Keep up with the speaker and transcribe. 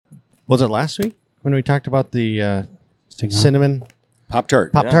Was it last week when we talked about the cinnamon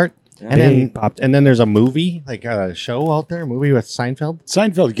Pop-Tart. Pop-Tart? Yeah. And then there's a movie, like a show out there, a movie with Seinfeld.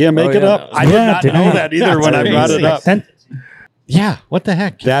 Seinfeld, can't make it up. I Yeah, did not know that either when I brought it up. Yeah, what the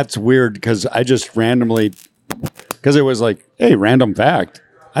heck? That's weird because I just randomly, because it was like, hey, random fact.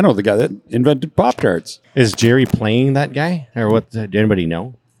 I know the guy that invented Pop-Tarts. Is Jerry playing that guy? Or what? Did anybody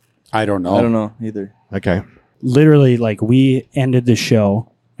know? I don't know. I don't know either. Okay. Literally, like, we ended the show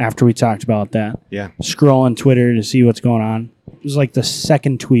after we talked about that. Yeah. Scrolling Twitter to see what's going on. It was like the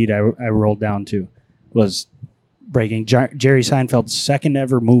second tweet I rolled down to was breaking Jerry Seinfeld's second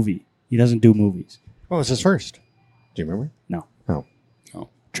ever movie. He doesn't do movies. What was his first? Do you remember? No. Oh.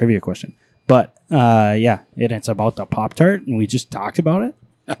 Trivia question. But, yeah, it's about the Pop-Tart, and we just talked about it.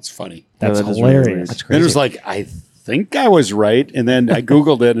 That's funny. That's that is hilarious. really weird. That's And crazy. it was like, I think I was right. And then I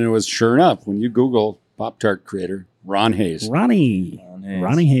Googled it, and it was sure enough. When you Google Pop-Tart creator, Ron Hayes. Ronnie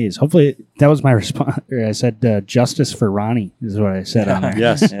Hayes. Hayes. Hopefully, that was my response. I said justice for Ronnie is what I said on there.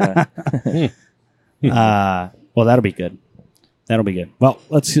 Yes. Yeah. Well, that'll be good. That'll be good. Well,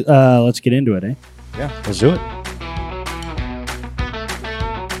 let's get into it, eh? Yeah, let's do it.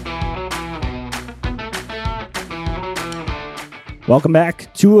 Welcome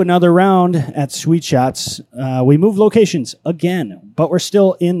back to another round at Sweet Shots. We moved locations again, but we're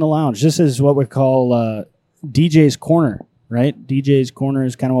still in the lounge. This is what we call DJ's Corner, right? DJ's Corner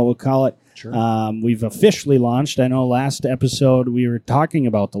is kind of what we'll call it. Sure. We've officially launched. I know last episode we were talking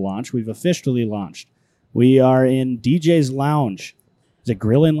about the launch. We've officially launched. We are in DJ's Lounge. Is it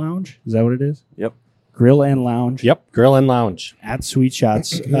Grill and Lounge? Is that what it is? Yep. Grill and Lounge. Yep, Grill and Lounge. At Sweet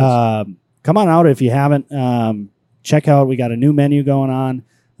Shots. Come on out if you haven't. Check out. We got a new menu going on.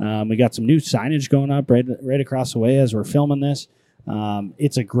 We got some new signage going up right across the way as we're filming this.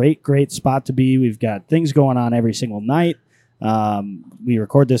 It's a great spot to be. We've got things going on every single night. We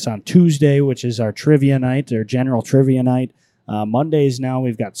record this on Tuesday, which is our trivia night, our general trivia night. Mondays now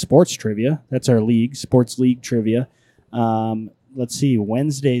we've got sports trivia. That's our league, sports league trivia. Let's see.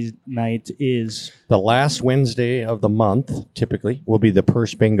 Wednesday night is The last Wednesday of the month, typically, will be the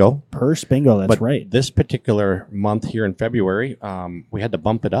Purse Bingo. Purse Bingo. That's But right. this particular month here in February, we had to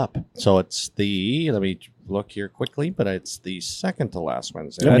bump it up. So it's let me look here quickly, but it's the second to last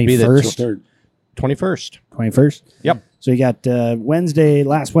Wednesday. That'd be the 21st. 21st. Yep. So you got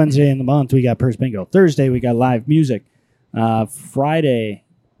last Wednesday in the month, we got Purse Bingo. Thursday, we got live music. Friday,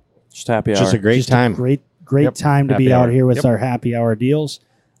 Just happy hour. Just a great just time. a great Yep. time to Happy be out hour. here with Yep. our happy hour deals.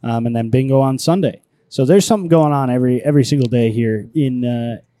 And then bingo on Sunday. So there's something going on every single day here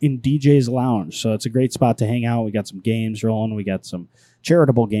in DJ's Lounge. So it's a great spot to hang out. We got some games rolling. We got some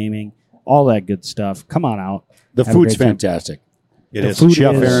charitable gaming, all that good stuff. Come on out. The Have a food's great time. fantastic. It The is. food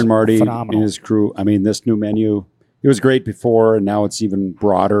Chef is Aaron Marty phenomenal. and his crew. I mean, this new menu, it was great before, and now it's even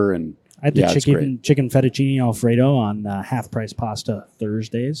broader. And I had the yeah, it's chicken fettuccine Alfredo on half price pasta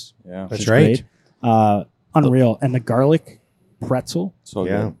Thursdays. Yeah. That's Which is right. great. Unreal. And the garlic pretzel. So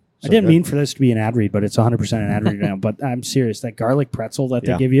Yeah. good. I didn't mean for this to be an ad read, but it's 100% an ad read now. But I'm serious. That garlic pretzel that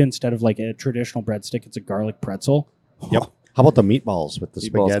they Yeah. give you instead of like a traditional breadstick, it's a garlic pretzel. Yep. How about the meatballs with the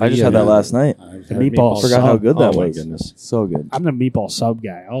Meatballs. spaghetti? I just had that last night. The meatball I forgot how sub. good that Oh, my was. goodness. So good. I'm the meatball sub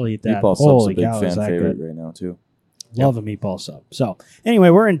guy. I'll eat that. Meatball sub's a Holy big cow, is fan that favorite good? right now too. Love a meatball sub. So anyway,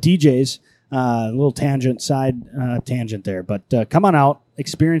 we're in DJ's. A little side tangent there, but come on out,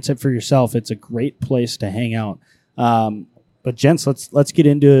 experience it for yourself. It's a great place to hang out. But gents, let's get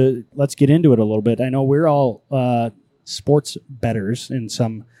into it a little bit. I know we're all sports bettors in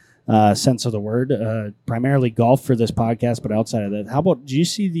some sense of the word, primarily golf for this podcast, but outside of that, how about? Did you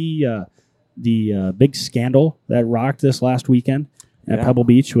see the big scandal that rocked this last weekend at Yeah. Pebble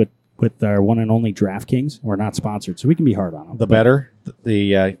Beach with our one and only DraftKings? We're not sponsored, so we can be hard on them. The better.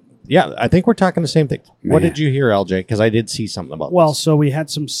 Yeah, I think we're talking the same thing. What Man. did you hear, LJ? Because I did see something about Well, this. so we had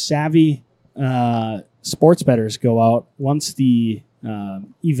some savvy sports bettors go out once the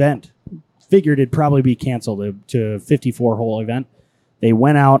event figured it'd probably be canceled to a 54-hole event. They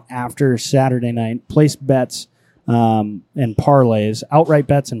went out after Saturday night, placed bets and parlays, outright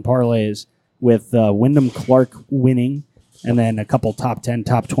bets and parlays with Wyndham Clark winning, and then a couple top 10,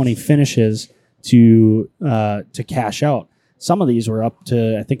 top 20 finishes to cash out. Some of these were up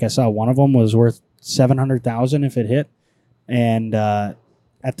to, I think I saw one of them was worth $700,000 if it hit, and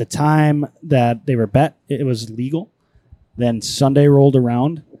at the time that they were bet, it was legal. Then Sunday rolled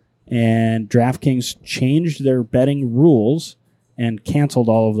around, and DraftKings changed their betting rules and canceled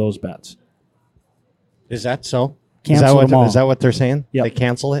all of those bets. Is that so? Cancel them all. Is that what they're saying? Yep. They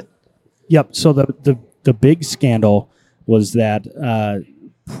cancel it? Yep. So the big scandal was that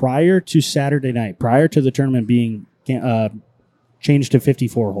prior to Saturday night, prior to the tournament being changed to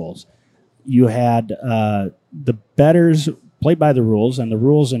 54 holes, you had the bettors played by the rules, and the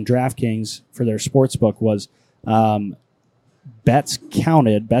rules in DraftKings for their sports book was bets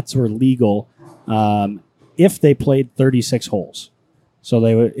were legal if they played 36 holes. So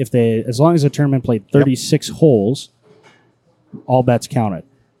as long as the tournament played 36 holes, all bets counted.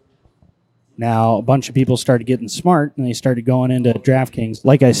 Now, a bunch of people started getting smart, and they started going into DraftKings,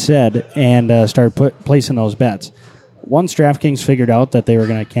 like I said, and started placing those bets. Once DraftKings figured out that they were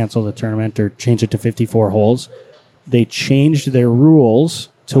going to cancel the tournament or change it to 54 holes, they changed their rules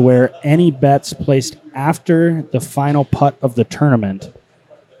to where any bets placed after the final putt of the tournament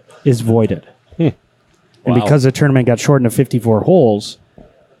is voided. And because the tournament got shortened to 54 holes,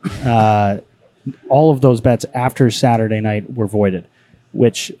 all of those bets after Saturday night were voided,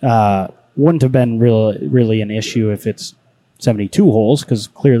 which wouldn't have been really an issue if it's 72 holes, because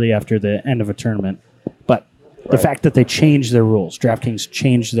clearly after the end of a tournament. But the fact that they changed their rules, DraftKings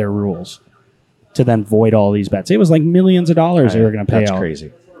changed their rules to then void all these bets. It was like millions of dollars they were going to pay out. That's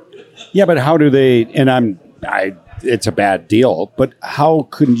crazy. Yeah, but how do they? And it's a bad deal. But how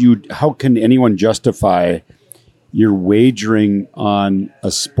can anyone justify your wagering on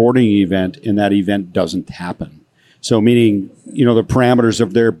a sporting event and that event doesn't happen? So meaning, the parameters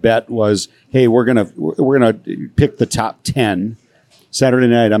of their bet was, hey, we're gonna pick the top 10. Saturday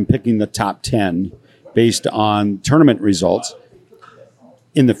night, I'm picking the top 10 based on tournament results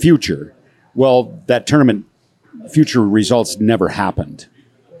in the future. Well, that tournament future results never happened.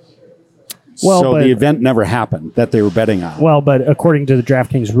 So the event never happened that they were betting on. Well, but according to the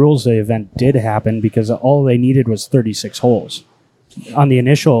DraftKings rules, the event did happen because all they needed was 36 holes. On the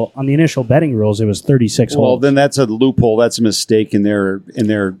initial betting rules, it was 36 holes. Well, then that's a loophole. That's a mistake in their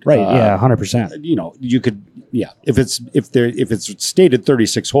right. 100%. You could if it's stated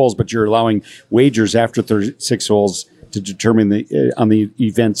 36 holes, but you're allowing wagers after 36 holes to determine on the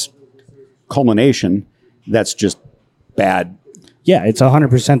event's culmination, that's just bad. Yeah, it's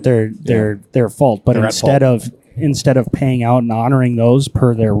 100% their fault. But instead of paying out and honoring those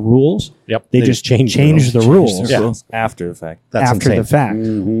per their rules, they just changed the rules after the fact. That's after insane. the fact.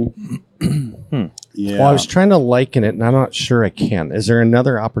 Mm-hmm. Yeah. Well, I was trying to liken it, and I'm not sure I can. Is there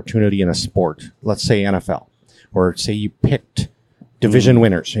another opportunity in a sport, let's say NFL, or say you picked division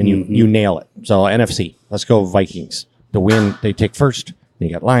winners and you nail it? So NFC, let's go Vikings. The win, they take first. Then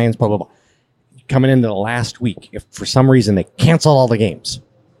you got Lions, blah, blah, blah. Coming into the last week, if for some reason they cancel all the games,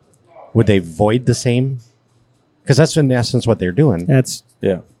 would they void the same? Because that's in essence what they're doing. That's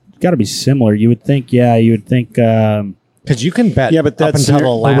got to be similar. You would think. Because you can bet. Yeah, but that's up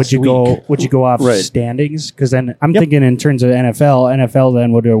until the last week. Would you go off standings? Because then I'm thinking in terms of NFL. NFL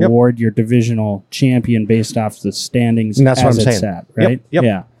then would award your divisional champion based off the standings. And that's what I'm saying. At, right? Yep.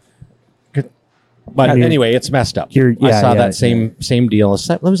 Yeah. But anyway, it's messed up. I saw that same deal.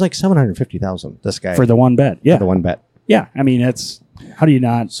 It was like $750,000. This guy for the one bet. Yeah, for the one bet. Yeah, I mean, it's how do you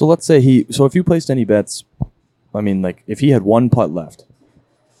not? So let's say if you placed any bets, I mean, like if he had one putt left,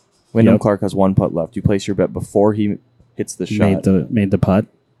 Wyndham Clark has one putt left. You place your bet before he hits the shot. Made the putt.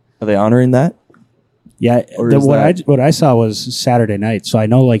 Are they honoring that? Yeah, what I saw was Saturday night. So I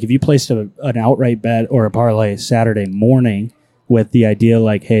know, like, if you placed an outright bet or a parlay Saturday morning with the idea,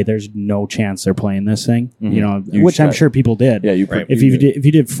 like, hey, there's no chance they're playing this thing, which I'm sure people did. Yeah, if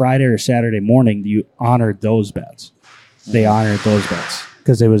you did Friday or Saturday morning, you honored those bets. They honored those bets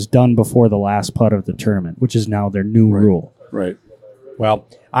because it was done before the last putt of the tournament, which is now their new rule. Right. Well,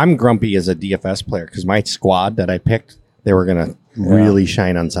 I'm grumpy as a DFS player because my squad that I picked, they were going to really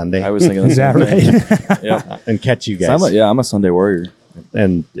shine on Sunday. I was thinking is that right? Yeah, and catch you guys. I'm a Sunday warrior,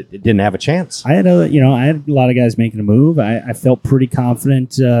 and it didn't have a chance. I had a lot of guys making a move. I felt pretty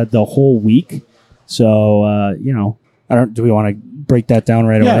confident the whole week. So do we want to break that down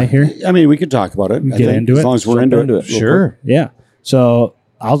right away here? I mean, we could talk about it. Get into it as long as we're into it. Sure. Yeah. So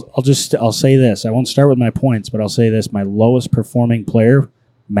I'll say this. I won't start with my points, but I'll say this. My lowest performing player,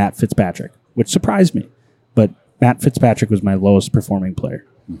 Matt Fitzpatrick, which surprised me. But Matt Fitzpatrick was my lowest performing player.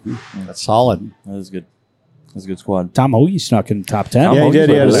 Mm-hmm. That's solid. That was good. That's a good squad. Tom Hoagie snuck in the top 10. Yeah, he did.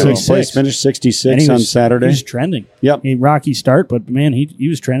 He had a 66. place, finished 66 on Saturday. He was trending. Yep. Rocky start, but man, he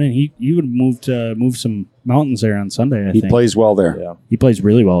was trending. He would move some mountains there on Sunday. I think he plays well there. Yeah. He plays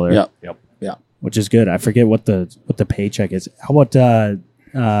really well there. Yep. Which is good. I forget what the paycheck is. How about the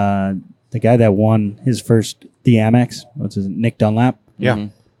guy that won his first the Amex? What's his Nick Dunlap? Yeah.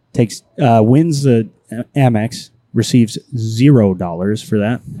 Wins the Amex, receives $0 for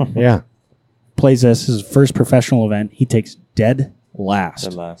that. Yeah. Plays this his first professional event. He takes dead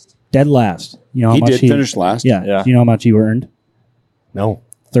last. Dead last. You know how he much did finish last. Yeah. Do you know how much he earned? No.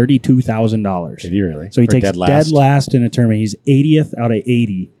 $32,000. Did he really? So he takes dead last in a tournament. He's 80th out of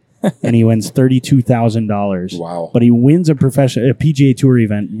 80 and he wins $32,000. Wow. But he wins a PGA Tour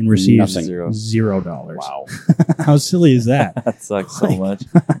event and receives Nothing. $0. Wow. How silly is that? That sucks so much.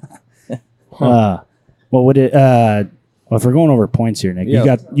 What would it? Well, if we're going over points here, Nick,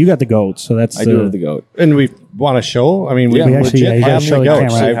 Yeah. you got the GOAT, so that's I do have the GOAT. And we want to show. I mean, Yeah. we We actually- legit yeah, you gotta have show the the goat.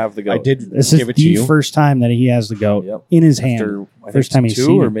 camera. I have the goat. I did This is give it to the you. first time that he has the GOAT Yep. in his hand. After, I think First time he's two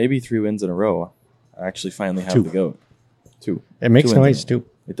seen or it. maybe 3 wins in a row. I actually finally have Two. the GOAT. 2. It makes 2 wins noise in a row. too.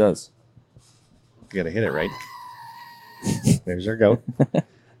 It does. You got to hit it right. There's our goat.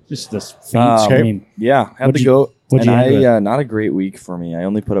 Just this faint scream. Yeah, had What'd the you- GOAT. what'd And you end I not a great week for me. I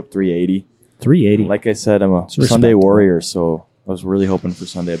only put up 380. 380. Like I said, I'm a It's Sunday respectable. warrior, so I was really hoping for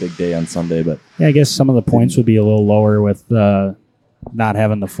Sunday, a big day on Sunday, but Yeah, I guess some of the points would be a little lower with not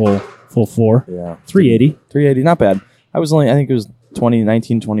having the full floor. yeah. 380. 380, not bad. I think it was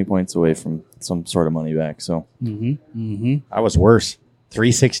 20 points away from some sort of money back, so. I was worse.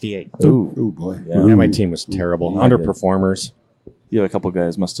 368. Ooh. Oh boy. Yeah. Yeah, my team was terrible. I did. Underperformers. You have a couple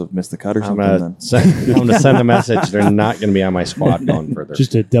guys must have missed the cut or I'm something going then. to send a message. They're not going to be on my squad going further.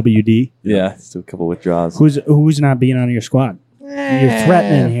 Just a WD. Yeah, just a couple withdrawals. Who's not being on your squad? You're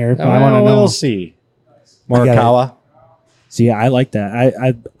threatening here, but I want to know. We'll see. gotta- Morikawa. See, I like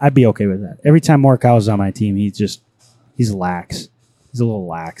that. I'd be okay with that. Every time Morikawa's on my team, he's lax. He's a little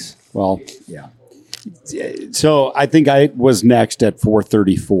lax. Well, yeah. So I think I was next at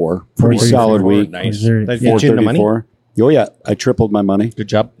 434. Pretty 434. solid week. Nice. Is there- That yeah. get you in the money? 434. Oh yeah, I tripled my money. Good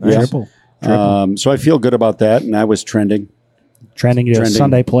job. Yeah. Triple. So I feel good about that, and I was trending. Trending to a Trending.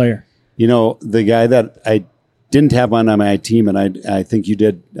 Sunday player. You know, the guy that I didn't have on my team, and I think you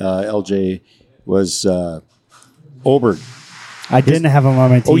did, LJ, was Oberg. I didn't have him on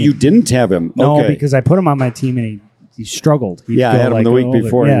my team. Oh, you didn't have him? No, Okay. because I put him on my team and he struggled. He'd Yeah, I go had him like the week over-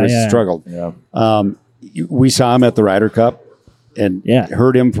 before, Yeah, and he yeah. struggled. Yeah. We saw him at the Ryder Cup and Yeah.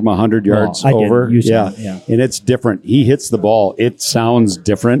 heard him from 100 yards I didn't. over. You saw Yeah. it, yeah. And it's different. He hits the ball. It sounds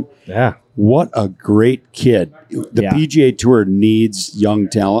different. Yeah. What a great kid. The Yeah. PGA Tour needs young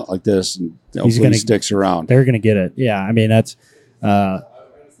talent like this, and hopefully gonna- he sticks around. They're going to get it. Yeah, I mean, that's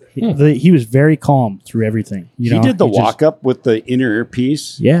he was very calm through everything. You He know? did the just- walk up with the inner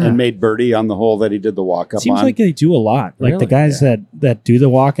earpiece Yeah. and made birdie on the hole that he did the walk up Seems on. like they do a lot. Like the Really? guys that do the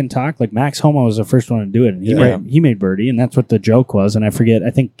walk and talk. Like Max Homa was the first one to do it, and he made birdie, and that's what the joke was. And I forget. I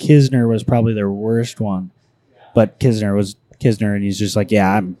think Kisner was probably their worst one, but Kisner was Kisner, and he's just like,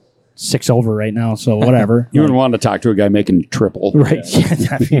 yeah, I'm 6 over right now, so whatever. You wouldn't want to talk to a guy making triple. Right.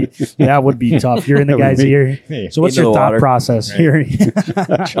 Yeah, that would be tough. You're in the guy's ear. So what's Into your the thought water. process here?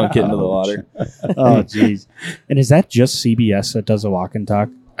 Chunk it into the water. Oh, jeez. And is that just CBS that does the walk and talk?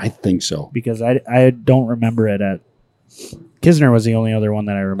 I think so. Because I don't remember it at Kisner was the only other one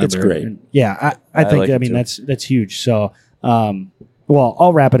that I remember. It's great. And yeah, I think like it too. that's huge. So well,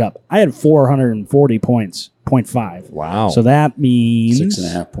 I'll wrap it up. I had 440 points, 0.5. Wow. So that means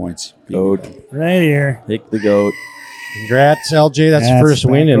 6.5 points. Goat. right here. Take the goat. Congrats, LJ. That's the first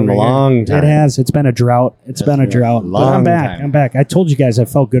back win in over a here. long time. It has. It's been a drought. It's been a drought. But long I'm back. time. I'm back. I told you guys I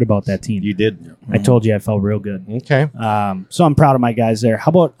felt good about that team. You did. I told you I felt real good. Okay. So I'm proud of my guys there. How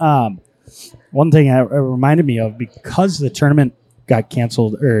about one thing it reminded me of, because the tournament got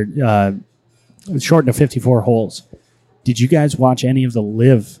canceled or shortened to 54 holes. Did you guys watch any of the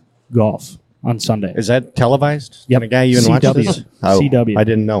live golf on Sunday? Is that televised? Yep. Can a guy even watch CW. this? Oh, CW. I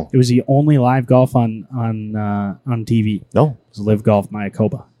didn't know. It was the only live golf on TV. No, It was Live Golf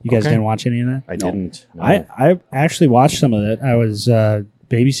Mayakoba. You guys Okay. didn't watch any of that? I didn't. No. I actually watched some of it. I was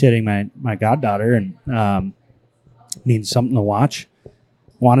babysitting my goddaughter and needed something to watch.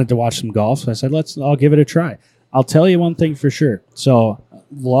 Wanted to watch some golf, so I said, I'll give it a try. I'll tell you one thing for sure. So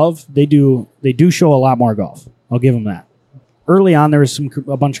Love, they do show a lot more golf. I'll give them that. Early on, there was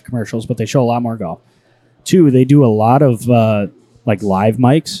a bunch of commercials, but they show a lot more golf. 2, they do a lot of like live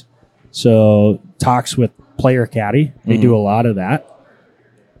mics. So talks with player caddy. They do a lot of that.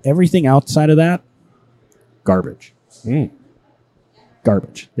 Everything outside of that, garbage.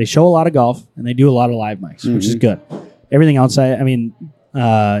 Garbage. They show a lot of golf and they do a lot of live mics, which is good. Everything outside, I mean,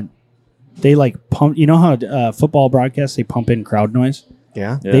 they like pump. You know how football broadcasts, they pump in crowd noise?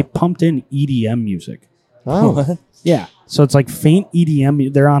 Yeah. Yeah. They pumped in EDM music. Oh. Yeah. So it's like faint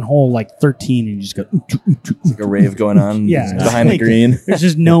EDM. They're on hole like 13 and you just go. Like a rave going on Yeah. behind the Like, green. There's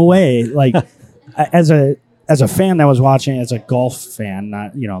just no way. Like as a fan that was watching, as a golf fan,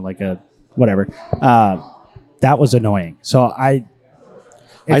 not like a whatever. That was annoying. So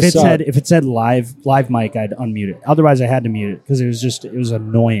if it said live mic, I'd unmute it. Otherwise, I had to mute it because it was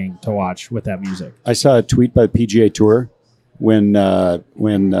annoying to watch with that music. I saw a tweet by the PGA Tour when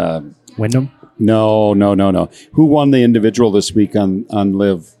Wyndham. no. Who won the individual this week on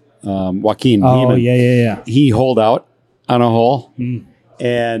Live? Joaquin. Oh, Heeman. yeah. He holed out on a hole,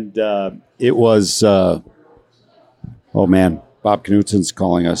 and it was oh man, Bob Knutsen's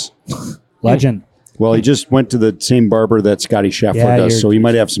calling us. Legend. Well, he just went to the same barber that Scotty Scheffler Yeah, does, so he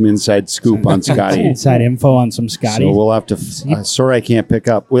might have some inside scoop on Scotty. Inside info on some Scotty. So we'll have to. Sorry, I can't pick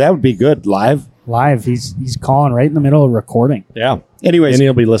up. Well, that would be good live. Live. He's calling right in the middle of recording. Yeah. Anyways, And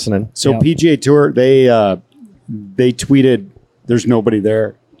he'll be listening. so Yeah. PGA Tour, they tweeted, "There's nobody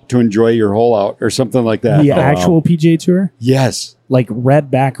there to enjoy your hole out," or something like that. The actual PGA Tour, Yes, like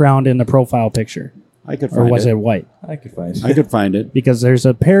red background in the profile picture, I could or find was it. it white? I could find it. I could find it. Because there's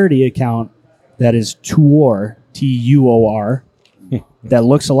a parody account that is Tour Tuor that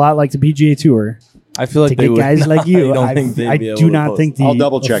looks a lot like the PGA Tour. I feel like To they get would. guys like you, I don't I, think they'd I be able do to not post. think the I'll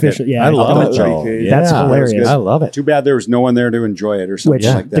double-check it. official, Yeah, I love double it, check. though. That's That's Yeah, hilarious. good. I love it. Too bad there was no one there to enjoy it, or something Which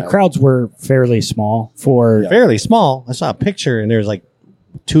like that. the crowds were fairly small for. Yeah. Fairly small. I saw a picture and there's like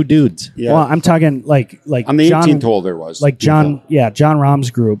two dudes. Yeah, Well, I'm talking like on the John, 18th hole there was like John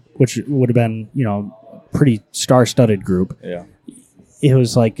Rahm's group, which would have been pretty star-studded group. Yeah. It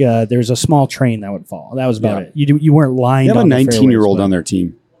was like there's a small train that would fall. That was about Yeah. it. You weren't lying. They have a 19-year-old on their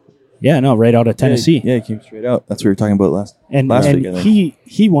team. Yeah, no, right out of Tennessee. Yeah, he came straight out. That's what we were talking about last and week. I and think.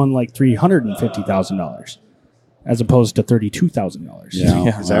 he won like $350,000 as opposed to $32,000.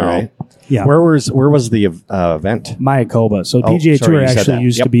 Yeah. Is that right? Yeah. Where was the event? Mayakoba. So Oh, PGA sorry, Tour you said actually that.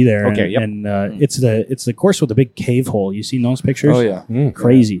 used Yep. to be there. Okay, yep. And it's the course with the big cave hole. You seen those pictures? Oh yeah.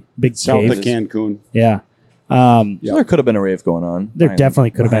 Crazy big South cave. of Cancun. Yeah. So there could have been a rave going on. There Behind-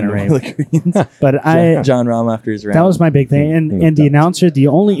 definitely could have been a behind rave. the greens. But I John Rahm after his round. that was my big thing. And the announcer, the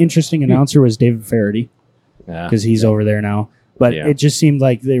only interesting announcer was David Faraday Yeah. because he's over there now. But Yeah. it just seemed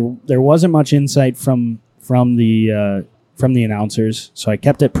like there wasn't much insight from the announcers, so I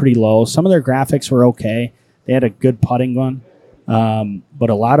kept it pretty low. Some of their graphics were okay. They had a good putting one, but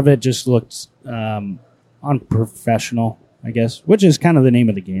a lot of it just looked unprofessional, I guess, which is kind of the name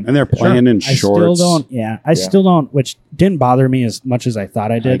of the game. And they're playing in I still shorts. don't. Yeah, I still don't. Which didn't bother me as much as I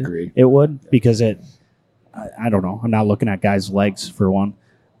thought I did. agree. It would because I don't know. I'm not looking at guys' legs for one,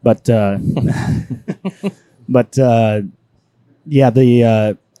 but yeah,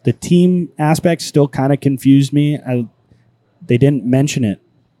 the team aspect still kind of confused me. They didn't mention it,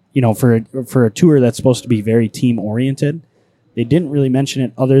 for a tour that's supposed to be very team oriented. They didn't really mention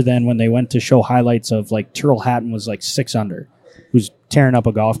it other than when they went to show highlights of like Tyrrell Hatton was like 6 under, who's tearing up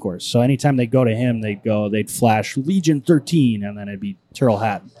a golf course. So anytime they go to him, they'd flash Legion 13 and then it'd be Tyrrell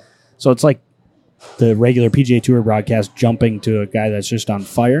Hatton. So it's like the regular PGA Tour broadcast jumping to a guy that's just on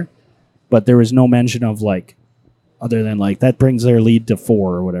fire, but there was no mention of like, other than like that brings their lead to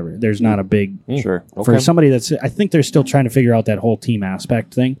 4 or whatever. There's not a big Sure. for somebody that's. I think they're still trying to figure out that whole team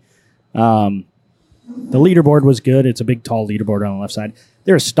aspect thing. The leaderboard was good. It's a big, tall leaderboard on the left side.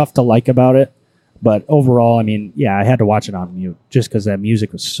 There's stuff to like about it, but overall, I mean, yeah, I had to watch it on mute just because that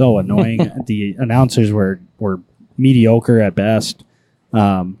music was so annoying. The announcers were mediocre at best.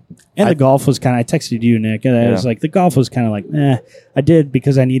 And the golf was kind of. I texted you, Nick, and I was like, the golf was kind of like, I did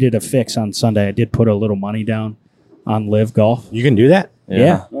because I needed a fix on Sunday. I did put a little money down on Live Golf. You can do that?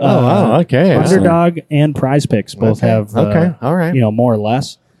 Yeah. Oh, wow. Okay. Underdog and Prize Picks both Okay. have, Okay. All right. more or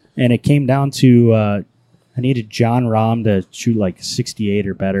less. And it came down to I needed John Rahm to shoot like 68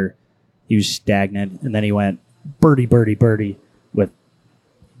 or better. He was stagnant, and then he went birdie, birdie, birdie with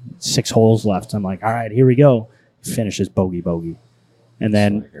 6 holes left. I'm like, all right, here we go. Finishes bogey, bogey. And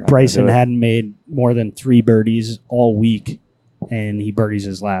then Bryson hadn't made more than 3 birdies all week, and he birdies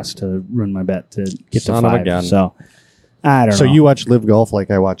his last to ruin my bet to get Son to of a 5. gun. So I don't know. So you watch Live Golf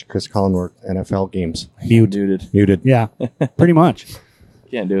like I watch Chris Collinworth NFL games. Muted. Muted. Yeah, pretty much.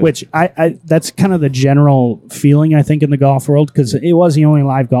 Can't do it. Which I that's kind of the general feeling I think in the golf world because it was the only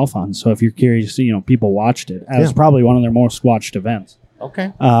live golf on. So if you're curious, people watched it. It was probably one of their most watched events.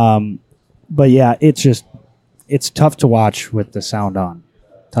 Okay. But yeah, it's tough to watch with the sound on.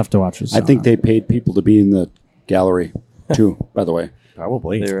 Tough to watch with I sound think on. they paid people to be in the gallery too. By the way,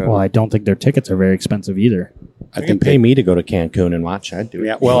 Probably. They're, Well, I don't think their tickets are very expensive either. I You can think pay me to go to Cancun and watch. I'd do it.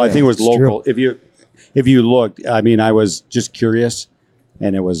 Yeah, well, I think it was It's local. If you looked, I mean, I was just curious,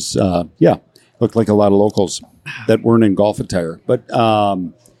 and it was looked like a lot of locals that weren't in golf attire. But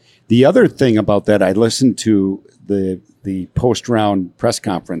the other thing about that, I listened to the post round press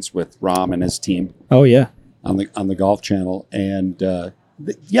conference with Rahm and his team Oh yeah, on the Golf Channel, and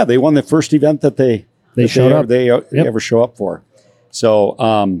they won the first event that they showed up. They ever show up for.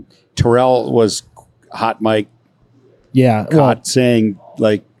 So Terrell was hot mic yeah. caught saying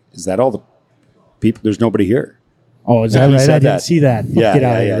like, "Is that all the people? There's nobody here." Oh, is that He right? I said didn't that. see that. Yeah, Get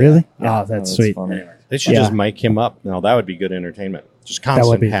out yeah, of here, yeah, really? yeah. Oh, that's sweet. funny. They should Yeah. just mic him up. No, that would be good entertainment. Just That would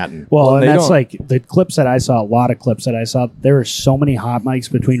constant be patting. well, Well, and they that's don't- like the clips that I saw. A lot of clips that I saw. There were so many hot mics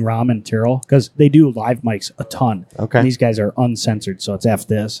between Rom and Tyrrell because they do live mics a ton. Okay. And these guys are uncensored, so it's F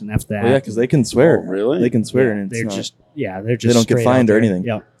this and F that. Well, yeah, because they can swear. Oh, really? They can swear, Yeah, and it's they're not- just they're just They don't get straight fined out or there. anything.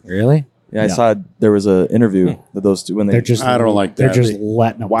 Yep. Really? Yeah, I Yeah. saw there was an interview that those two when they They're just I don't like They're that. just They-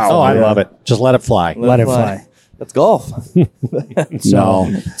 letting them. Wow. Oh, I yeah. love it. Just let it fly. Let it fly. That's golf. No,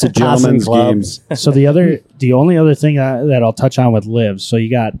 it's a gentleman's clubs. game. So the only other thing that I'll touch on with lives. So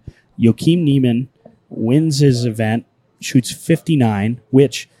you got Joachim Neiman wins his event, shoots 59,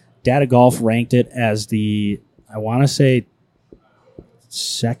 which Data Golf ranked it as I want to say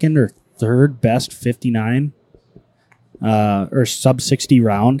second or third best 59 or sub 60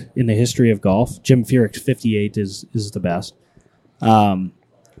 round in the history of golf. Jim Furyk's 58 is the best.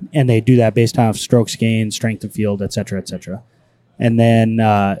 And they do that based off strokes gained, strength of field, et cetera, et cetera. And then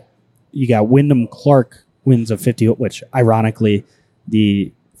you got Wyndham Clark wins a 50, which ironically,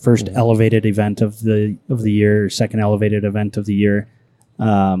 the first elevated event of the year, second elevated event of the year,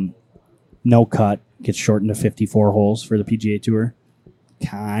 no cut, gets shortened to 54 holes for the PGA Tour.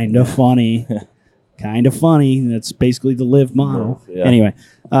 Kind of funny. Kind of funny. That's basically the live model. Yeah. Anyway,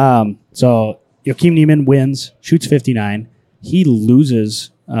 so Joachim Neiman wins, shoots 59. He loses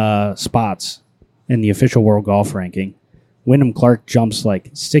spots in the official world golf ranking. Wyndham Clark jumps like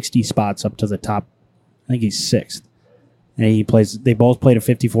 60 spots up to the top. I think he's sixth. And they both played a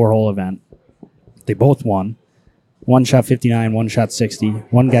 54-hole event. They both won. One shot 59, one shot 60.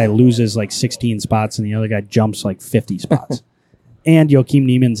 One guy loses like 16 spots, and the other guy jumps like 50 spots. And Joachim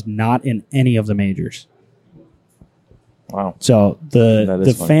Neiman's not in any of the majors. Wow. So That the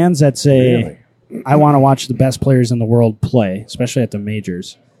is funny. fans that say, I want to watch the best players in the world play, especially at the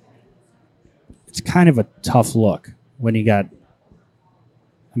majors, it's kind of a tough look when you got.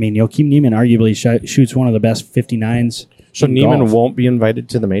 I mean, Joachim Neiman arguably shoots one of the best 59s. So in Neiman golf. won't be invited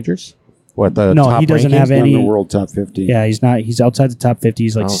to the majors? What, the No, top he doesn't rankings? have Not in any. the world top 50. Yeah, he's not. He's outside the top 50.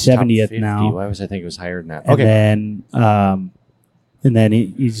 He's like Oh, it's top 70th 50. now. Why was I thinking it was higher than that? And Okay. then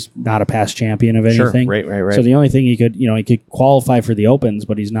he's not a past champion of Sure. anything. Right. So the only thing he could qualify for the Opens,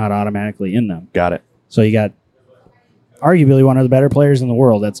 but he's not automatically in them. Got it. So you got arguably one of the better players in the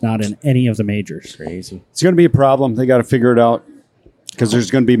world that's not in any of the majors. Crazy. It's going to be a problem. They got to figure it out because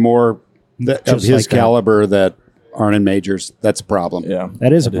there's going to be more of Just his like that. caliber that aren't in majors. That's a problem. Yeah.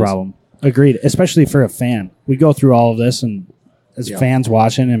 That is a problem. Agreed. Especially for a fan. We go through all of this, and as Yeah. fans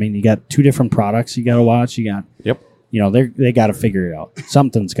watching, I mean, you got two different products you got to watch. You got, Yep. they got to figure it out.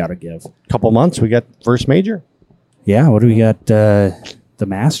 Something's got to give. Couple months, we got first major. Yeah. What do we got? The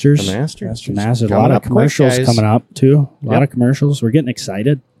Masters. The Masters. The Masters. A Coming lot of up quick, commercials guys. coming up too. A lot Yep. of commercials. We're getting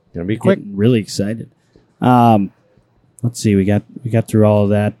excited. Gonna be quick. Getting really excited. Let's see. We got through all of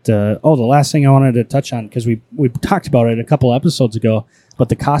that. The last thing I wanted to touch on because we talked about it a couple episodes ago, but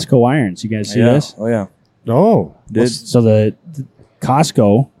the Costco irons. You guys see Yeah. this? Oh yeah. Oh. So the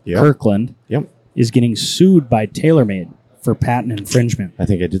Costco Yep. Kirkland Yep. is getting sued by TaylorMade for patent infringement, I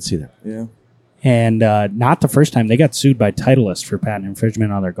think I did see that. Yeah. and not the first time they got sued by Titleist for patent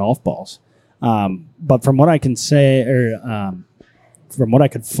infringement on their golf balls. But from what I can say, or from what I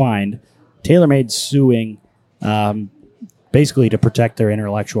could find, TaylorMade's suing basically to protect their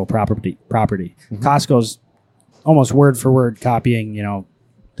intellectual property. Costco's almost word for word copying.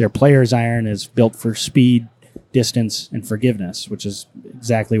 Their player's iron is built for speed, distance, and forgiveness, which is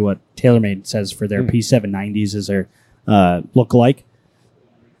exactly what TaylorMade says for their P790s as their look-alike.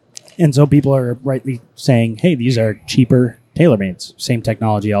 And so people are rightly saying, hey, these are cheaper TaylorMades, same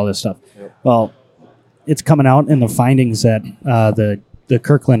technology, all this stuff. Yep. Well, it's coming out in the findings that the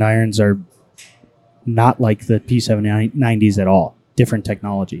Kirkland irons are not like the P790s at all, different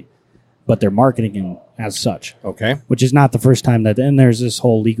technology, but they're marketing them as such. Okay. Which is not the first time that, and there's this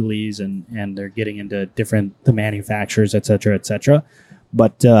whole legalese and they're getting into the manufacturers, et cetera.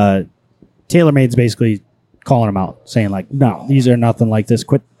 But TaylorMade's basically calling them out, saying like, no, these are nothing like this.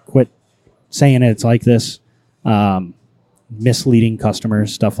 Quit saying it's like this. Misleading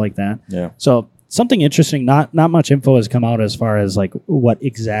customers, stuff like that. Yeah. So something interesting, not much info has come out as far as like what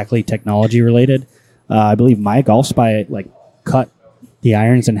exactly technology related. I believe My Golf Spy cut the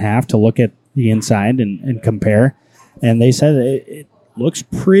irons in half to look at the inside and compare. And they said it looks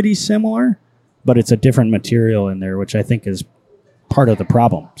pretty similar, but it's a different material in there, which I think is part of the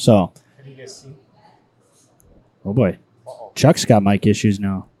problem. So, Have you guys seen oh boy, Chuck's got mic issues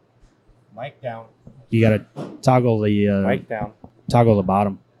now. Mic down? You got to toggle the down. toggle the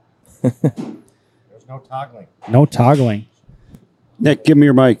bottom. There's no toggling. No toggling. Nick, give me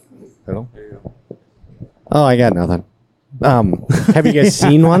your mic. Hello? Oh, I got nothing. Have you guys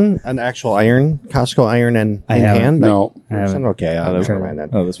seen one? An actual iron, Costco iron in haven't. hand? No. I haven't. Okay, that's never mind that.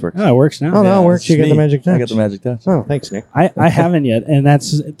 Oh, this works. Oh, it works now. Oh, no, it works. You it's get the me. magic touch. I got the magic touch. Oh, thanks, Nick. I haven't yet, and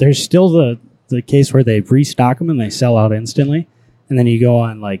there's still the case where they restock them and they sell out instantly, and then you go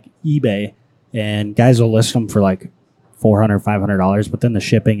on like eBay and guys will list them for like $400, $500, but then the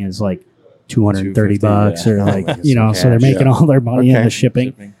shipping is like $230 or like so they're making all their money in the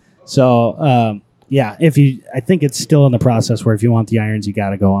shipping. So I think it's still in the process where if you want the irons, you got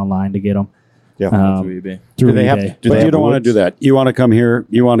to go online to get them. Yeah. Through eBay. Through Do they have- eBay. do But they you have don't want to woods? do that. You want to come here.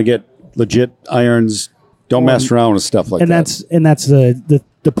 You want to get legit irons. Don't mess around with stuff like and that. that's the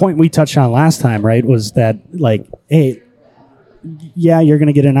point we touched on last time, right? Was that like, hey, yeah, you're going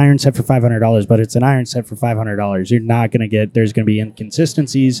to get an iron set for $500, but it's an iron set for $500. You're not going to get. There's going to be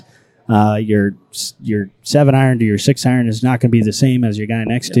inconsistencies. Your 7 iron to your 6 iron is not going to be the same as your guy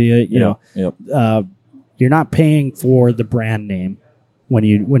next to you. You're not paying for the brand name when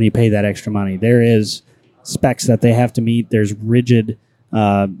you pay that extra money. There is specs that they have to meet. There's rigid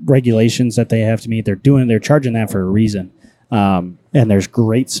regulations that they have to meet. They're charging that for a reason. And there's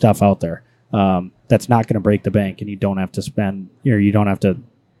great stuff out there that's not going to break the bank, and you don't have to spend, you don't have to,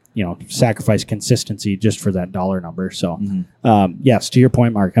 sacrifice consistency just for that dollar number. So, yes, to your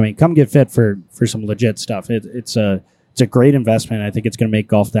point, Mark. I mean, come get fit for some legit stuff. It's a great investment. I think it's going to make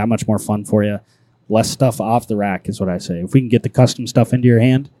golf that much more fun for you. Less stuff off the rack is what I say. If we can get the custom stuff into your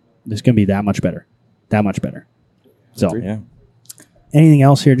hand, it's going to be that much better. That much better. So, Yeah. anything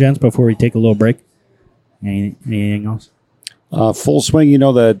else here, gents, before we take a little break? Anything else? Full swing.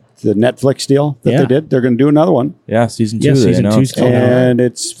 The Netflix deal that they did. They're going to do another one, Yeah, season 2. Yeah, they season announced. 2's coming out. and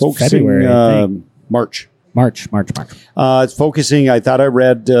it's focusing February, I think. March. March. It's focusing. I thought I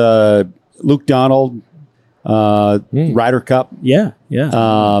read Luke Donald, Ryder Cup. Yeah.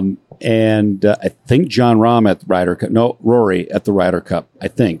 And I think John Rahm at the Ryder Cup. No, Rory at the Ryder Cup, I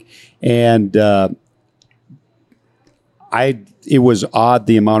think. And it was odd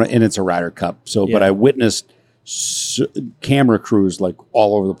the amount of, and it's a Ryder Cup. So, but I witnessed camera crews like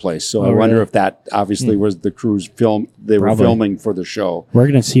all over the place. So I wonder if that obviously was the crews they were filming for the show. We're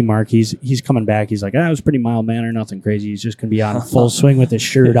going to see Mark. He's coming back. He's like, it was pretty mild manner, nothing crazy. He's just going to be on full swing with his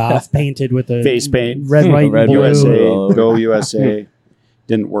shirt off, painted with a Face paint. red, white, and blue. USA, go USA.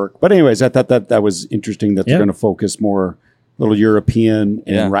 Didn't work. But anyways, I thought that was interesting that they're going to focus more little European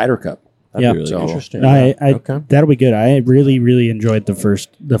and Ryder Cup. That'd be really So- cool. Interesting. Okay. That'll be good. I really, really enjoyed the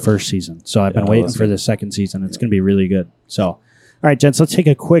first season. So I've been waiting that's for the second season. It's going to be really good. So, all right, gents, let's take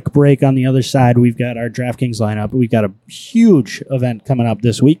a quick break. On the other side, we've got our DraftKings lineup. We've got a huge event coming up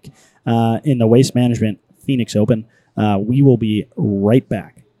this week in the Waste Management Phoenix Open. We will be right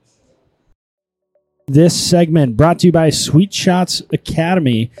back. This segment brought to you by Sweet Shots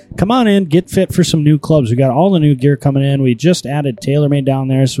Academy. Come on in, get fit for some new clubs. We got all the new gear coming in. We just added TaylorMade down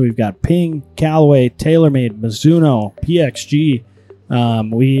there, so we've got Ping, Callaway, TaylorMade, Mizuno, PXG.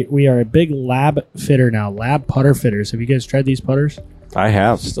 We are a big lab fitter now, lab putter fitters. Have you guys tried these putters? I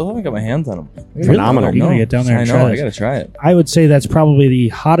have. Still haven't got my hands on them. Phenomenal. You gotta get down there and I try know. I this. got to try it. I would say that's probably the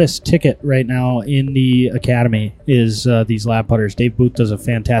hottest ticket right now in the academy is these lab putters. Dave Booth does a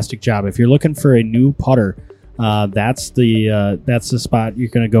fantastic job. If you're looking for a new putter, that's the spot you're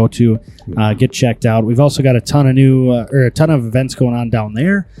going to go to. Get checked out. We've also got a ton of events going on down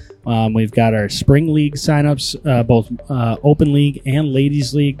there. We've got our spring league signups, both open league and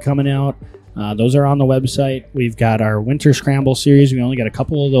ladies league coming out. Those are on the website. We've got our winter scramble series. We only got a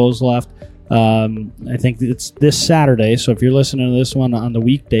couple of those left. I think it's this Saturday. So if you're listening to this one on the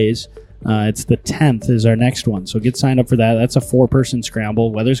weekdays, it's the 10th is our next one. So get signed up for that. That's a 4-person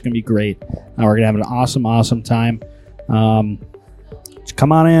scramble. Weather's going to be great. We're going to have an awesome time. Just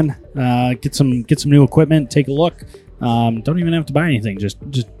come on in, get some new equipment, take a look. Don't even have to buy anything. Just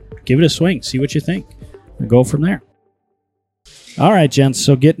give it a swing, see what you think, and go from there. All right, gents.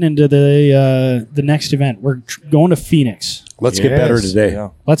 So getting into the next event, we're going to Phoenix. Let's get better today. Yeah.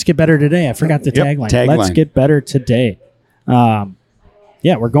 Let's get better today. I forgot the tagline. tagline. Let's get better today.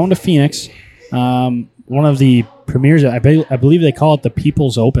 We're going to Phoenix. One of the premieres, I believe they call it the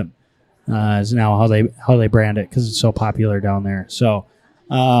People's Open, is now how they brand it because it's so popular down there. So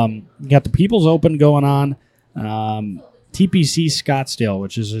you got the People's Open going on. TPC Scottsdale,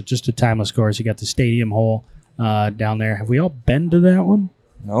 which is just a timeless course. You got the stadium hole down there. Have we all been to that one?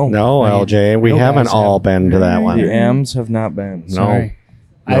 No. No, LJ, we no haven't guys all have. been to that The one. AMs have not been. No. Sorry.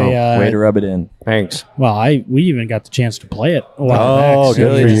 Way to rub it in. Thanks. We even got the chance to play it a while Oh, back. good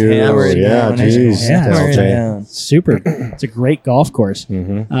Really for just you. hammer it Yeah, down. geez. Yeah. Hammer it LJ. down. Super. It's a great golf course.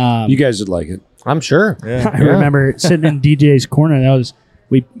 Mm-hmm. You guys would like it. I'm sure. Yeah. I remember sitting in DJ's corner. That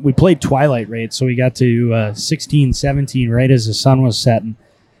we played twilight rate, so we got to 16, 17 right as the sun was setting,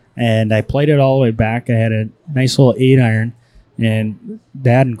 and I played it all the way back. I had a nice little 8-iron, and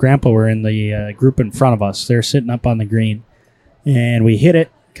Dad and Grandpa were in the group in front of us. They're sitting up on the green, and we hit it,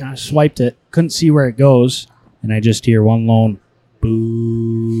 kind of swiped it, couldn't see where it goes, and I just hear one lone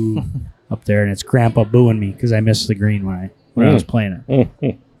boo up there, and it's Grandpa booing me because I missed the green when I was playing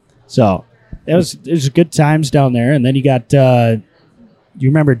it. So it was good times down there, and then you got. You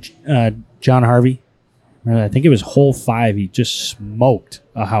remember John Harvey? I think it was hole 5. He just smoked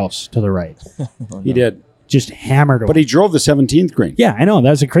a house to the right. He did. Just hammered. But he drove the 17th green. Yeah, I know.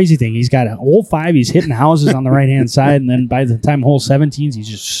 That's a crazy thing. He's got hole 5. He's hitting houses on the right-hand side, and then by the time hole 17, he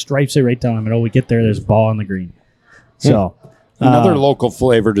just stripes it right down the middle. We get there, there's a ball on the green. So another local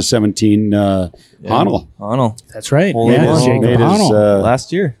flavor to 17, Honnold. That's right. Hole Yeah, in one. Jacob Made his, Honnold.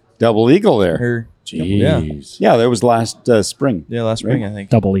 Last year. double eagle there. Or, Jeez. Yeah, that was last spring. yeah, last spring, I think.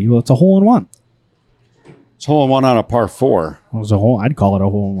 Double eagle. It's a hole-in-one. It's hole in one on a par 4. It was a hole. I'd call it a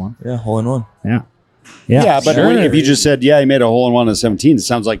hole-in-one. Yeah, hole in one. Yeah. Yeah, but sure. if you just said, he made a hole in one on 17, it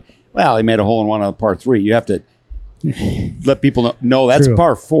sounds like, well, he made a hole in one on a par 3. You have to let people know, no, that's True.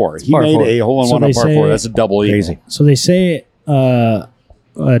 par 4. He par made 4. a hole in So one on they par say- 4. That's a double eagle. Crazy. So they say a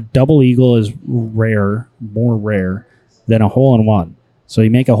double eagle is more rare than a hole-in-one. So you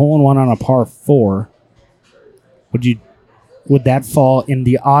make a hole-in-one on a par 4. Would that fall in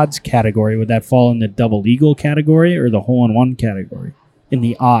the odds category? Would that fall in the double eagle category or the hole-in-one category? In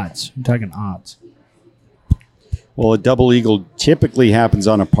the odds. I'm talking odds. Well, a double eagle typically happens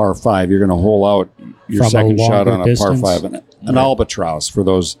on a par 5. You're going to hole out your From a second shot longer on a distance. par 5. An albatross for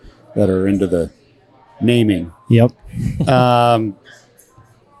those that are into the naming. Yep. I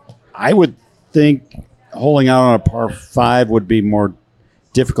would think holing out on a par 5 would be more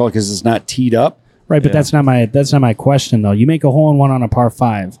difficult because it's not teed up. Right, but that's not my question though. You make a hole-in-one on a par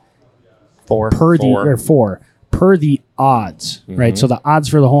 5 4. per the odds, right? So the odds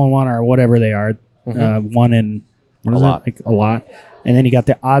for the hole-in-one are whatever they are, 1 in what is lot. it? Like a lot, and then you got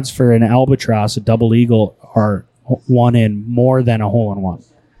the odds for an albatross, a double eagle, are 1 in more than a hole-in-one.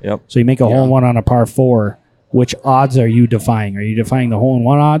 Yep. So you make a hole-in-one on a par 4. Which odds are you defying? Are you defying the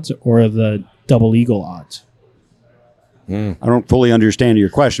hole-in-one odds or the double eagle odds? I don't fully understand your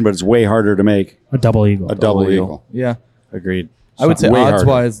question, but it's way harder to make A double eagle. a double eagle. Yeah. Agreed. I would say Way odds harder.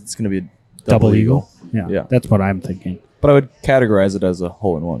 wise, it's going to be a double eagle. Yeah. Yeah, that's what I'm thinking. But I would categorize it as a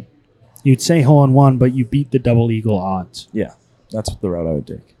hole in one. You'd say hole-in-one, but you beat the double eagle odds. Yeah. That's the route I would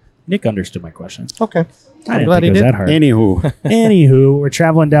take. Nick understood my question. Okay. I didn't think it was that hard. Anywho, Anywho, we're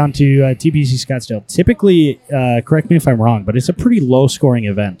traveling down to TPC Scottsdale. Typically, correct me if I'm wrong, but it's a pretty low-scoring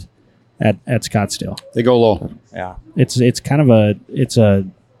event at Scottsdale. they go low. Yeah. It's kind of a I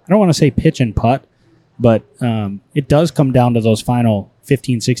don't want to say pitch and putt, but it does come down to those final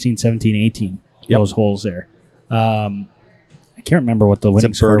 15, 16, 17, 18 those holes there. I can't remember what the It's a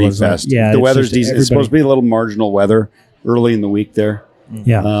winning score birdie was. fest. Yeah, the it's weather's just decent. It's supposed to be a little marginal weather early in the week there.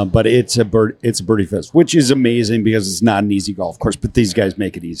 Yeah. But it's a birdie fest, which is amazing because it's not an easy golf course, but these guys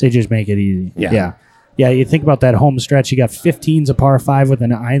make it easy. They just make it easy. Yeah. Yeah, you think about that home stretch. You got 15's a par 5 with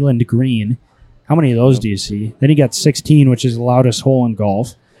an island green. How many of those do you see? Then you got 16, which is the loudest hole in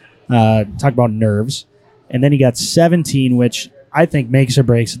golf. Talk about nerves. And then you got 17, which I think makes or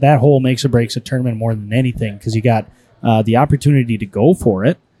breaks. That hole makes or breaks a tournament more than anything because you got the opportunity to go for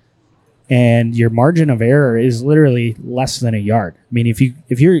it. And your margin of error is literally less than a yard. I mean, if you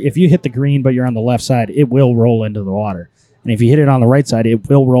hit the green but you're on the left side, it will roll into the water. And if you hit it on the right side, it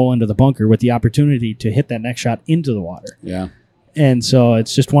will roll into the bunker with the opportunity to hit that next shot into the water. Yeah. And so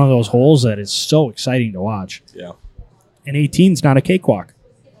it's just one of those holes that is so exciting to watch. Yeah. And 18's not a cakewalk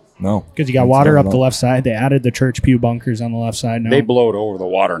No. because you got water up the left side. They added the church pew bunkers on the left side now. They blow it over the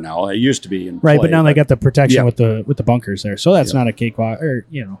water now. It used to be in Right, play, but now they got the protection Yeah. with the bunkers there. So that's not a cakewalk, or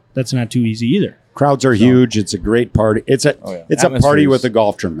that's not too easy either. crowds are huge. It's a great party. It's a yeah. it's a party Atmosphere's- with a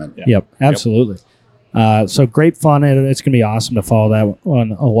golf tournament. Yep, absolutely. So great fun. It's going to be awesome to follow that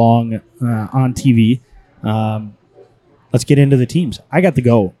one along on TV. Let's get into the teams. I got to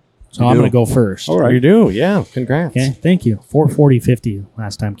go, so I'm do. going to go first. All right. You do. Yeah. Congrats. Okay, thank you. 440-50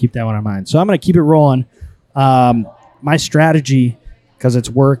 last time. Keep that one in mind. So I'm going to keep it rolling. My strategy, because it's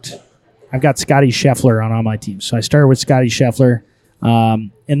worked, I've got Scotty Scheffler on all my teams. So I started with Scotty Scheffler,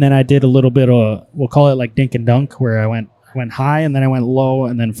 and then I did a little bit of, we'll call it like dink and dunk, where I went high and then I went low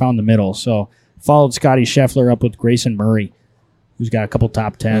and then found the middle. So followed Scotty Scheffler up with Grayson Murray, who's got a couple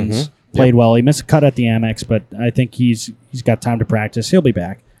top 10s. Played well. He missed a cut at the Amex, but I think he's got time to practice. He'll be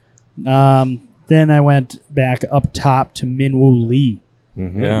back. Then I went back up top to Minwoo Lee.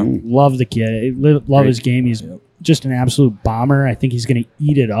 Yeah. Love the kid. Love his game. He's just an absolute bomber. I think he's going to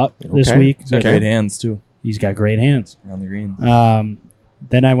eat it up this Okay. week. He's got great hands too He's got great hands. around the green.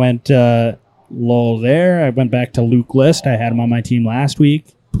 Then I went low there. I went back to Luke List. I had him on my team last week.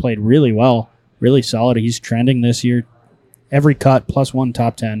 Played really well, really solid. He's trending this year. Every cut plus 1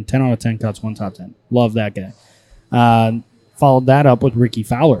 top 10. 10 out of 10 cuts, 1 top 10. Love that guy. Followed that up with Ricky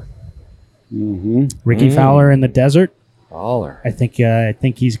Fowler. Ricky Fowler in the desert. Baller. I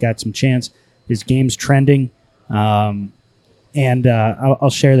think he's got some chance. His game's trending. And I'll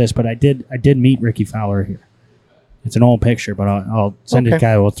share this, but I did meet Ricky Fowler here. It's an old picture, but I'll send it.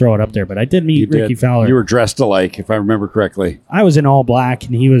 Guy, we'll throw it up there. But I did meet Ricky Fowler. You were dressed alike, if I remember correctly. I was in all black,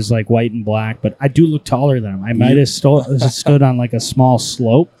 and he was like white and black. But I do look taller than him. I might have stood on like a small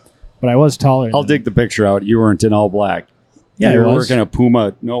slope, but I was taller. I'll dig the picture out. You weren't in all black. Yeah, you I were was. working a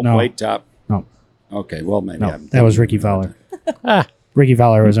Puma, No. white top. No. Okay, well maybe No, I'm that was Ricky Fowler. Ricky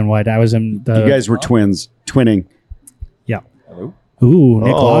Fowler was in white. I was in the. You guys were twinning. Yeah. Ooh,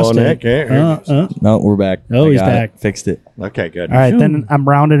 Nick lost Nick, it. No, we're back. Oh, I he's got it. back. Fixed it. Okay, good. All right, then I'm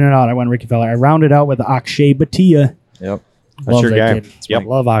rounding it out. I went Ricky Fowler. I rounded out with Akshay Bhatia. Yep. Love your that guy. kid. Yep.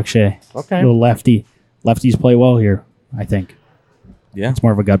 Love Akshay. Okay. Little lefty. Lefties play well here, I think. Yeah. It's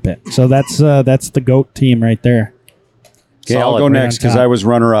more of a gut pick. So that's the GOAT team right there. Okay, I'll Solid, go right next on because top. I was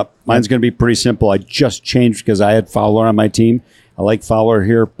runner-up. Mine's going to be pretty simple. I just changed because I had Fowler on my team. I like Fowler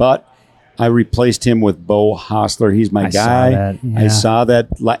here, but I replaced him with Bo Hostler. He's my I saw guy. that, yeah. I saw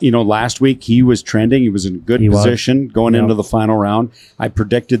that. Last week he was trending. He was in good He was. position going Yep. into the final round. I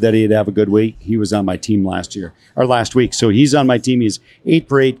predicted that he'd have a good week. He was on my team last week. So he's on my team. He's 8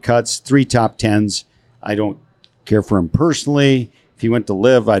 for 8 cuts, 3 top 10s. I don't care for him personally. If he went to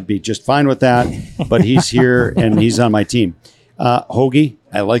live, I'd be just fine with that. But he's here and he's on my team. Hoagie,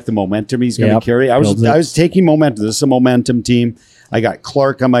 I like the momentum he's going to Yep. carry. I Builds it. was taking momentum. This is a momentum team. I got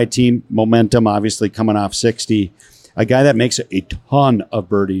Clark on my team. Momentum, obviously, coming off 60. A guy that makes a ton of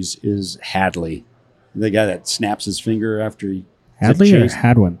birdies is Hadley. The guy that snaps his finger after he Hadley or chased.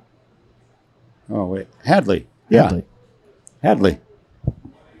 Hadwin? Oh, wait. Hadley. Yeah. Hadley.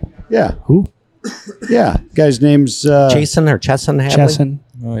 Yeah. Who? Yeah. Guy's name's Jason or Chesson Hadley? Chesson.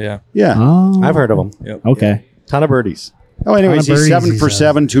 Oh, yeah. Yeah. Oh, I've heard of him. Yep. okay. Ton of birdies. Oh, anyways, Ton of he's birdies, 7 for he's,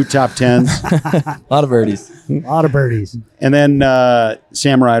 7, 2 top 10s. A lot of birdies. A lot of birdies. And then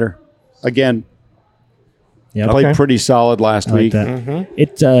Sam Ryder. Again, Yeah, played Okay. pretty solid last I like week. that.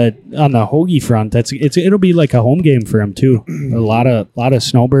 It's on the Hoagie front. It'll be like a home game for him too. A lot of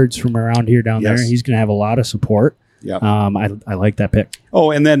snowbirds from around here down Yes. there. He's gonna have a lot of support. Yeah. I like that pick. Oh,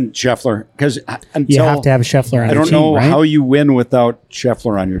 and then Scheffler. Because You have to have a Scheffler on I your don't team, know right? how you win without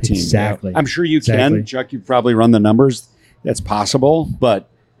Scheffler on your team. Exactly. I'm sure you Exactly. can. Chuck, you've probably run the numbers. That's possible, but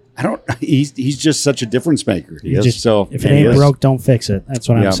I don't. He's just such a difference maker. He is. Just- So if it and he ain't is. broke, don't fix it. That's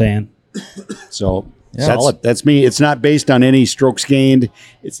what Yeah. I'm saying. So Yeah. that's me. It's not based on any strokes gained.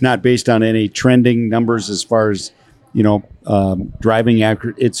 It's not based on any trending numbers as far as driving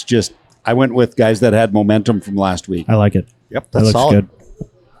accurate. It's just I went with guys that had momentum from last week. I like it. Yep, That that's looks solid. good.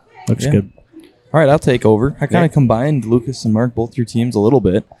 Looks Yeah. good. All right, I'll take over. I kind of combined Lucas and Mark, both your teams, a little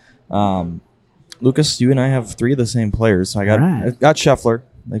bit. Lucas, you and I have 3 of the same players. So I got Scheffler,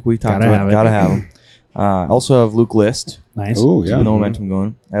 like we talked Gotta about. have it. Gotta have him. I also have Luke List. Nice. Oh Keeping the momentum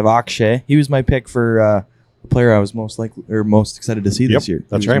going. I have Akshay. He was my pick for the player I was most excited to see this year.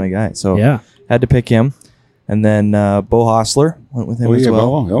 that's He was right. my guy. So Yeah. had to pick him. And then Bo Hostler went with him Oh, as yeah, well.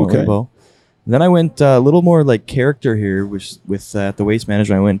 Bo. Went with Okay. Bo. And then I went a little more like character here with the Waste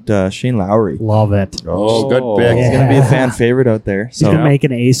Management. I went Shane Lowry. Love it. Oh, good pick. He's going to be a fan favorite out there. He's So gonna make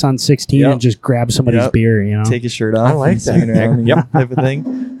an ace on 16 Yep. and just grab somebody's Yep. beer. You know. take his shirt off. I like and second that. round, Yep. type of thing.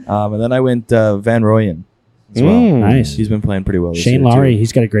 And then I went Van Royen as well. Nice. He's been playing pretty well this Shane year, Lowry, too.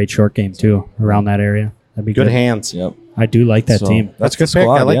 he's got a great short game too around that area. That'd be Good good. hands. Yep. I do like that So, team. That's a good the pick. I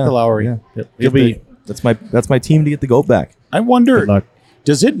squad, like yeah. the Lowry. Yeah. He'll be. That's my team to get the goat back. I wonder. Good luck.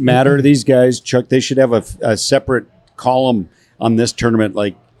 Does it matter to these guys, Chuck? They should have a separate column on this tournament,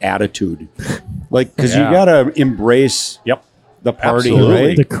 like attitude, like because Yeah. you got to embrace Yep. the party, Absolutely.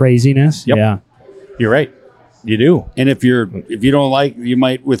 right? The craziness. Yep. Yeah. You're right. You do. And if you don't like, you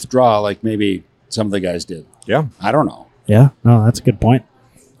might withdraw, like maybe some of the guys did. Yeah. I don't know. Yeah. No, that's a good point.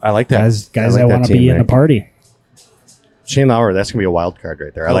 I like that. Guys I like that want to be in the Nick. party. Shane Lowry, that's going to be a wild card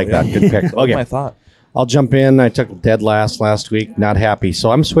right there. I like yeah. that. Good pick. That was Okay. my thought. I'll jump in. I took dead last week. Not happy.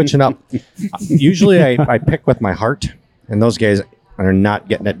 So I'm switching up. Usually I pick with my heart, and those guys are not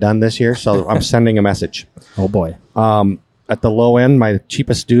getting it done this year. So I'm sending a message. Oh boy. At the low end, my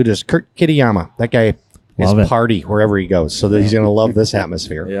cheapest dude is Kurt Kitayama. That guy Love is it. party wherever he goes. So that he's going to love this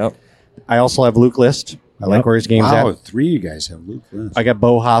atmosphere. Yep. I also have Luke List. I like where his game's Wow, at. 3 you guys have Luke Lentz. I got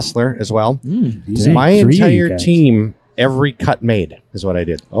Bo Hostler as well. He's Dang. My 3 you entire guys. team, every cut made is what I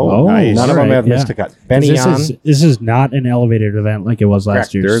did. Oh, nice. None of them Alright, have missed yeah. a cut. Benny This is not an elevated event like it was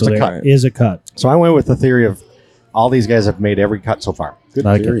last Correct. year. There is so a cut. Is a cut. So I went with the theory of all these guys have made every cut so far. Good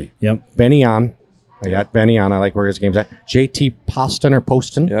Like theory. it. Yep. Benny on. I got Benny on. I like where his game's at. JT Poston or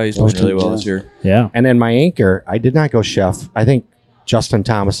Poston. Yeah, he's doing really well this year. Yeah. And then my anchor, I did not go chef. I think Justin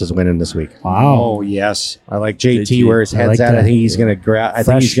Thomas is winning this week. Wow. Oh, yes. I like JT, JT. where his I head's like at. that. I think he's going to I think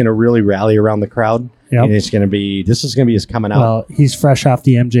Fresh. he's going to really rally around the crowd. Yep. And this is going to be his coming out. Well, he's fresh off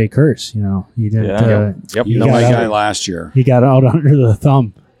the MJ curse. You know, he did. Yeah. Yep. You You know know my got guy out. last year. He got out under the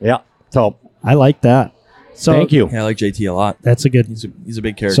thumb. Yeah. So I like that. So thank you. Yeah, I like JT a lot. That's a good. He's a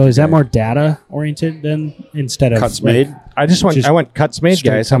big character. So is that guy. more data oriented than instead of Cuts like, made? I went cuts made,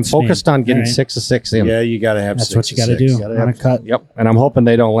 Straight guys. I'm cuts focused made. on getting All right. 6 of 6 in. Yeah, you got to have That's 6 what you got to of 6. do on a cut. Yep. And I'm hoping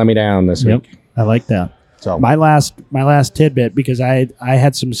they don't let me down this Yep. week. I like that. So My last tidbit, because I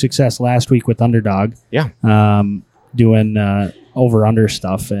had some success last week with Underdog. yeah. Doing over under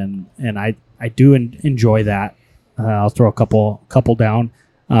stuff, and I do enjoy that. I'll throw a couple down.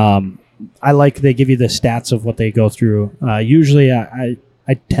 I like they give you the stats of what they go through. Usually, I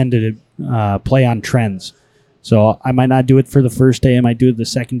tend to play on trends, so I might not do it for the first day. I might do it the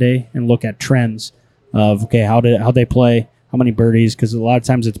second day and look at trends of okay, how they play, how many birdies, because a lot of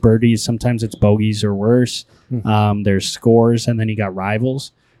times it's birdies, sometimes it's bogeys or worse. There's scores, and then you got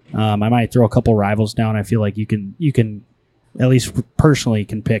rivals. I might throw a couple rivals down. I feel like you can at least personally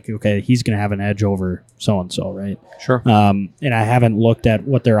can pick, okay, he's going to have an edge over so-and-so, right? Sure. And I haven't looked at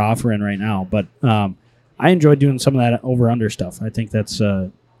what they're offering right now, but I enjoy doing some of that over-under stuff. I think that's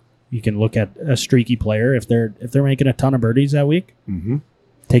you can look at a streaky player if they're making a ton of birdies that week. Mm-hmm.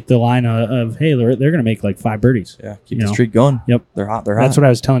 Take the line of hey, they're going to make like 5 birdies. Yeah, keep You the know. streak going. Yep. They're hot. They're hot. That's what I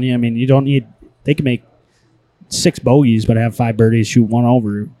was telling you. I mean, you don't need. They can make 6 bogeys, but have 5 birdies, shoot 1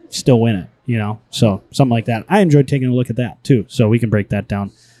 over, still win it. You know, so something like that. I enjoyed taking a look at that too. So we can break that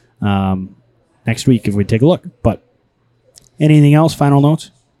down next week if we take a look. But anything else? Final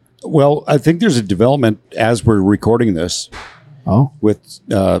notes? Well, I think there's a development as we're recording this Oh, with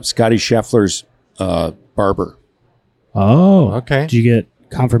Scotty Scheffler's barber. oh, Okay. Did you get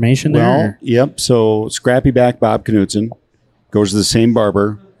confirmation there? Well, or yep. So Scrappy Back Bob Knudsen goes to the same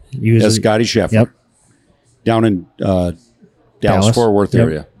barber usually, as Scotty Scheffler Yep. down in Dallas Dallas. Fort Worth Yep.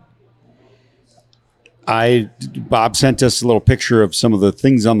 area. Bob sent us a little picture of some of the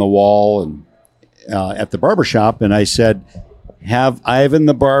things on the wall and at the barber shop, and I said, have Ivan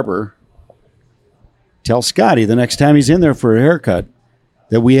the barber tell Scotty the next time he's in there for a haircut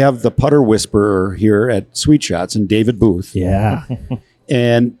that we have the putter whisperer here at Sweet Shots and David Booth. Yeah.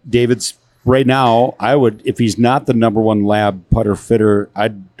 And David's right now, I would, if he's not the number 1 lab putter fitter, I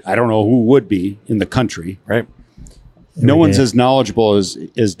don't know who would be in the country. Right. No one's day. as knowledgeable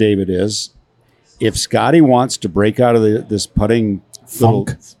as David is. If Scotty wants to break out of this putting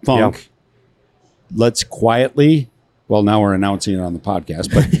Funk. funk, let's quietly, well, now we're announcing it on the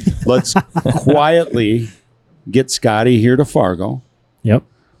podcast, but let's quietly get Scotty here to Fargo. Yep.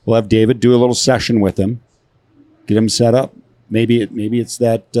 We'll have David do a little session with him, get him set up. Maybe it's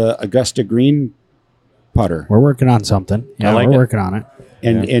that Augusta Green putter, We're working on something. Yeah, like we're it. working on it.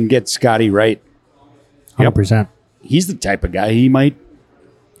 and get Scotty right. 100%. He's the type of guy he might.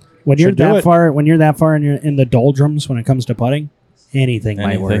 When you're Should do that it. far, and you're in the doldrums when it comes to putting, anything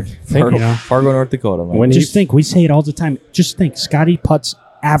might work. Fargo, You know? Fargo, North Dakota. man. When Just think, we say it all the time. Just think, Scotty putts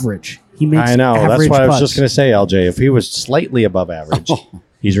average. He makes I know. That's average what I was putts. just going to say, LJ. If he was slightly above average,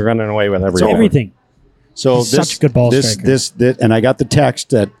 he's running away with everything. Everything. So He's this, such a good ball this, striker. this, and I got the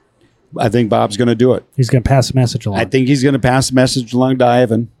text that I think Bob's going to do it. He's going to pass the message along. I think he's going to pass the message along to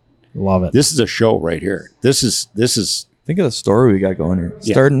Ivan. Love it. This is a show right here. This is Think of the story we got going here.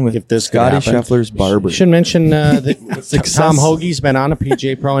 Yeah, Starting with if this could Scotty happen. Scheffler's barber. You should mention that Success. Tom Hoagie's been on a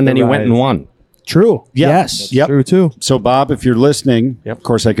PGA Pro, and then he went and won. True. Yeah. Yes. Yep. True too. So Bob, if you're listening, of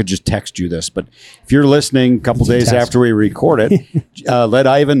course I could just text you this, but if you're listening a couple days Text. after we record it, let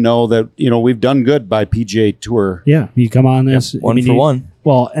Ivan know that we've done good by PGA Tour. Yeah. You come on this. One for one.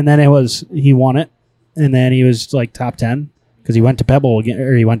 Well, and then he won it, and then he was like top 10 because he went to Pebble again,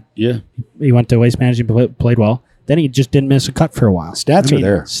 or he went to Waste Management, played well. Then he just didn't miss a cut for a while. Stats are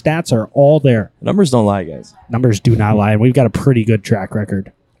there. Stats are all there. Numbers don't lie, guys. Numbers do not lie, and we've got a pretty good track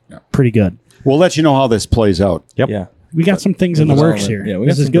record. Yeah. Pretty good. We'll let you know how this plays out. Yep. Yeah. We got some things in the works here. Yeah, we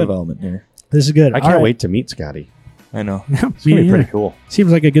got This is some good. development here. This is good. I can't wait to meet Scotty. I know. It's going to be pretty cool.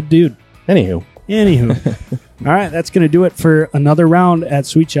 Seems like a good dude. Anywho. All right, that's going to do it for another round at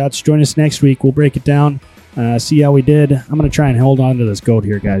Sweet Shots. Join us next week. We'll break it down. see how we did. I'm going to try and hold on to this goat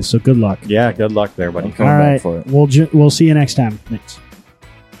here, guys. So good luck. Yeah, good luck there, buddy. I'm coming back for it. We'll see you next time. Thanks.